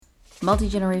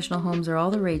Multi-generational homes are all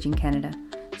the rage in Canada,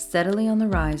 steadily on the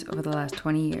rise over the last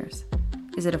 20 years.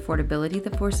 Is it affordability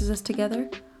that forces us together,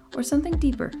 or something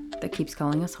deeper that keeps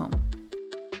calling us home?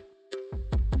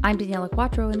 I'm Daniela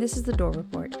Quattro, and this is The Door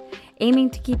Report,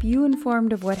 aiming to keep you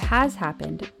informed of what has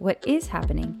happened, what is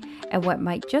happening, and what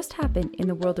might just happen in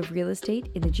the world of real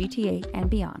estate in the GTA and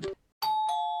beyond.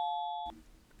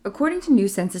 According to new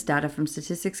census data from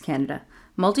Statistics Canada,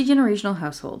 multi-generational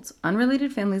households,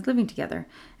 unrelated families living together,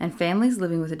 and families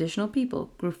living with additional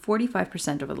people grew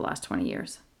 45% over the last 20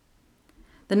 years.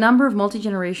 The number of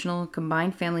multi-generational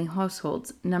combined family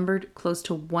households numbered close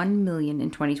to 1 million in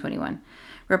 2021,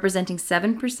 representing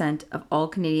 7% of all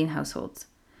Canadian households.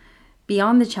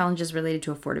 Beyond the challenges related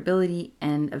to affordability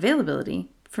and availability,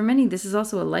 for many this is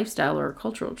also a lifestyle or a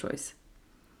cultural choice.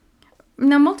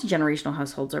 Now, multi-generational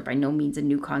households are by no means a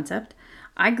new concept.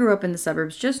 I grew up in the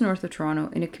suburbs just north of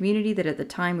Toronto in a community that at the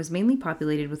time was mainly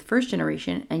populated with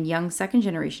first-generation and young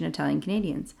second-generation Italian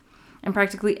Canadians, and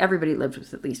practically everybody lived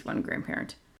with at least one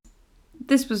grandparent.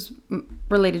 This was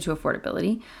related to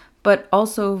affordability, but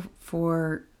also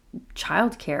for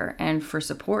childcare and for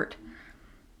support.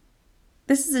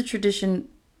 This is a tradition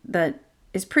that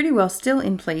is pretty well still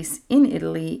in place in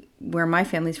Italy, where my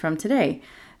family's from today.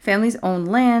 Families own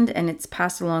land and it's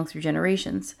passed along through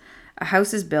generations. A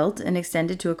house is built and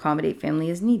extended to accommodate family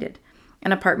as needed.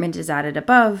 An apartment is added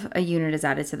above, a unit is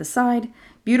added to the side.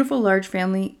 Beautiful large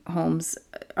family homes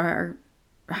are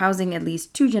housing at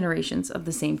least 2 generations of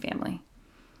the same family.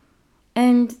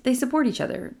 And they support each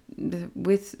other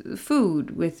with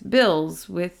food, with bills,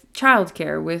 with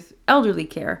childcare, with elderly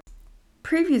care.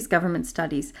 Previous government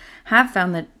studies have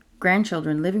found that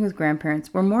grandchildren living with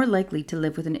grandparents were more likely to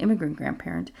live with an immigrant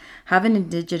grandparent, have an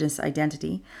Indigenous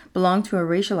identity, belong to a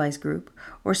racialized group,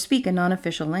 or speak a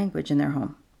non-official language in their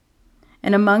home.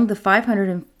 And among the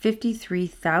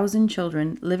 553,000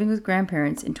 children living with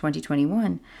grandparents in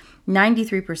 2021,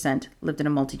 93% lived in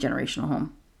a multi-generational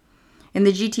home. In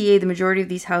the GTA, the majority of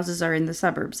these houses are in the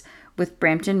suburbs, with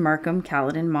Brampton, Markham,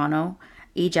 Caledon, Mono,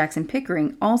 Ajax, and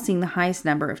Pickering all seeing the highest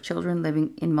number of children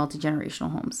living in multi-generational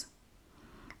homes.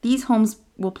 These homes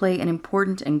will play an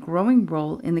important and growing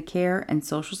role in the care and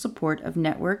social support of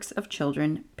networks of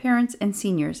children, parents, and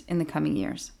seniors in the coming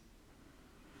years.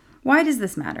 Why does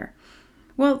this matter?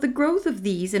 Well, the growth of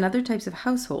these and other types of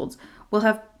households will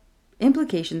have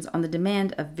implications on the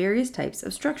demand of various types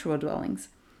of structural dwellings.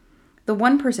 The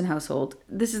one-person household,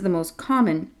 this is the most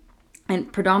common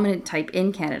and predominant type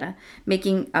in Canada,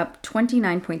 making up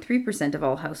 29.3% of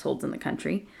all households in the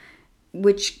country,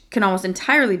 which can almost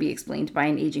entirely be explained by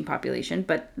an aging population,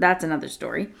 but that's another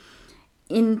story.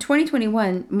 In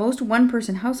 2021, most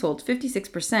one-person households,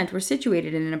 56%, were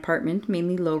situated in an apartment,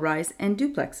 mainly low-rise and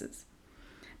duplexes.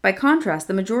 By contrast,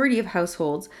 the majority of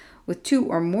households with 2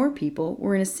 or more people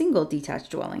were in a single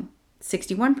detached dwelling,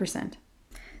 61%.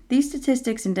 These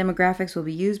statistics and demographics will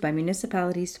be used by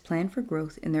municipalities to plan for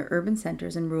growth in their urban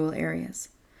centers and rural areas.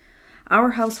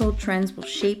 Our household trends will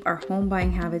shape our home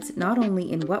buying habits not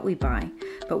only in what we buy,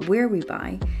 but where we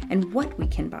buy and what we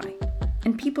can buy.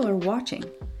 And people are watching.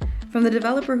 From the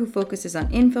developer who focuses on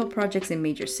infill projects in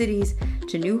major cities,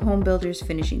 to new home builders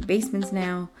finishing basements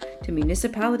now, to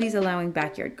municipalities allowing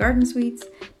backyard garden suites,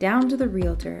 down to the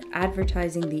realtor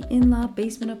advertising the in-law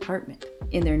basement apartment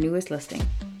in their newest listing.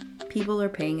 People are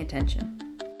paying attention.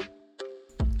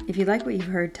 If you like what you've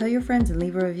heard, tell your friends and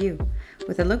leave a review.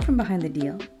 With a look from behind the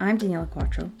deal, I'm Daniela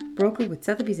Quattro, broker with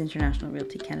Sotheby's International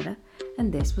Realty Canada,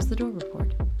 and this was The Door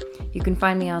Report. You can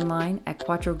find me online at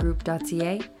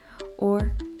quattrogroup.ca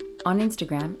or on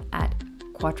Instagram at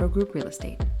Quattro Group Real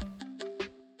Estate.